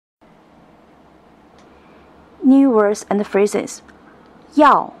New words and phrases.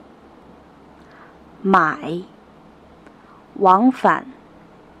 要，买，往返，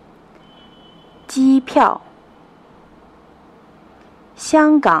机票，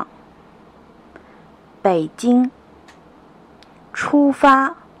香港，北京，出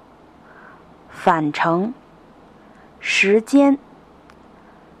发，返程，时间，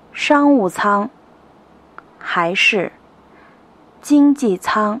商务舱，还是经济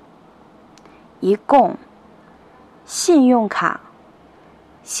舱，一共，信用卡，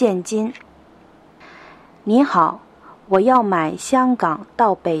现金。你好，我要买香港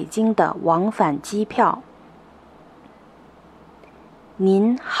到北京的往返机票。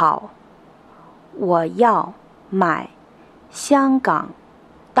您好，我要买香港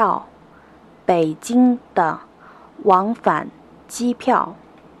到北京的往返机票。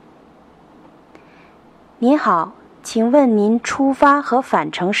您好，请问您出发和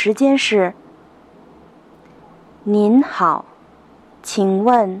返程时间是？您好，请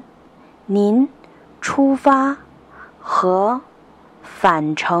问您出发和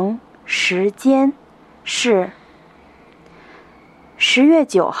返程时间是10月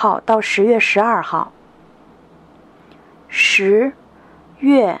9号到10月12号。10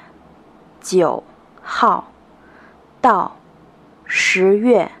月9号到10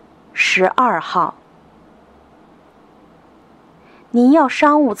月12号。您要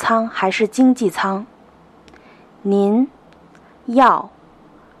商务舱还是经济舱？您要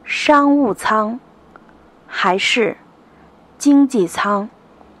商务舱还是经济舱？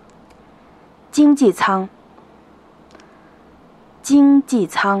经济舱，经济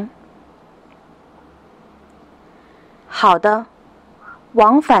舱。好的，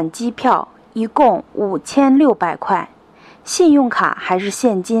往返机票一共5600块，信用卡还是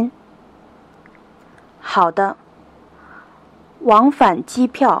现金？好的，往返机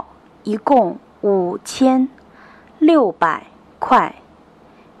票一共5600块，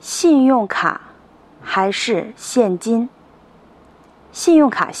信用卡还是现金？信用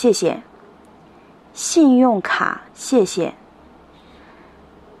卡，谢谢。信用卡，谢谢。